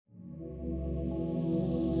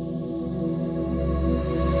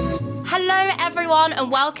everyone,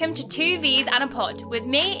 and welcome to Two V's and a Pod with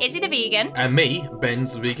me, Izzy the Vegan. And me,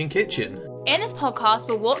 Ben's Vegan Kitchen. In this podcast,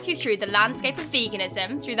 we'll walk you through the landscape of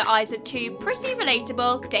veganism through the eyes of two pretty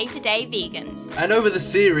relatable day-to-day vegans. And over the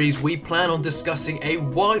series, we plan on discussing a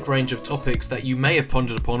wide range of topics that you may have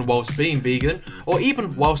pondered upon whilst being vegan, or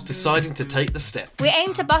even whilst deciding to take the step. We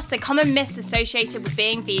aim to bust the common myths associated with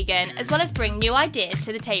being vegan, as well as bring new ideas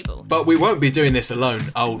to the table. But we won't be doing this alone,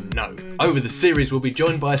 oh no. Over the series, we'll be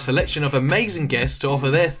joined by a selection of amazing guests to offer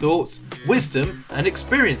their thoughts, wisdom, and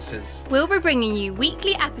experiences. We'll be bringing you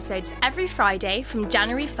weekly episodes every Friday from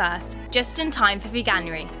January 1st, just in time for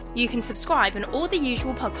Veganuary. You can subscribe on all the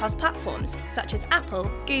usual podcast platforms, such as Apple,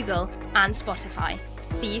 Google, and Spotify.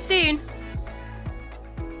 See you soon!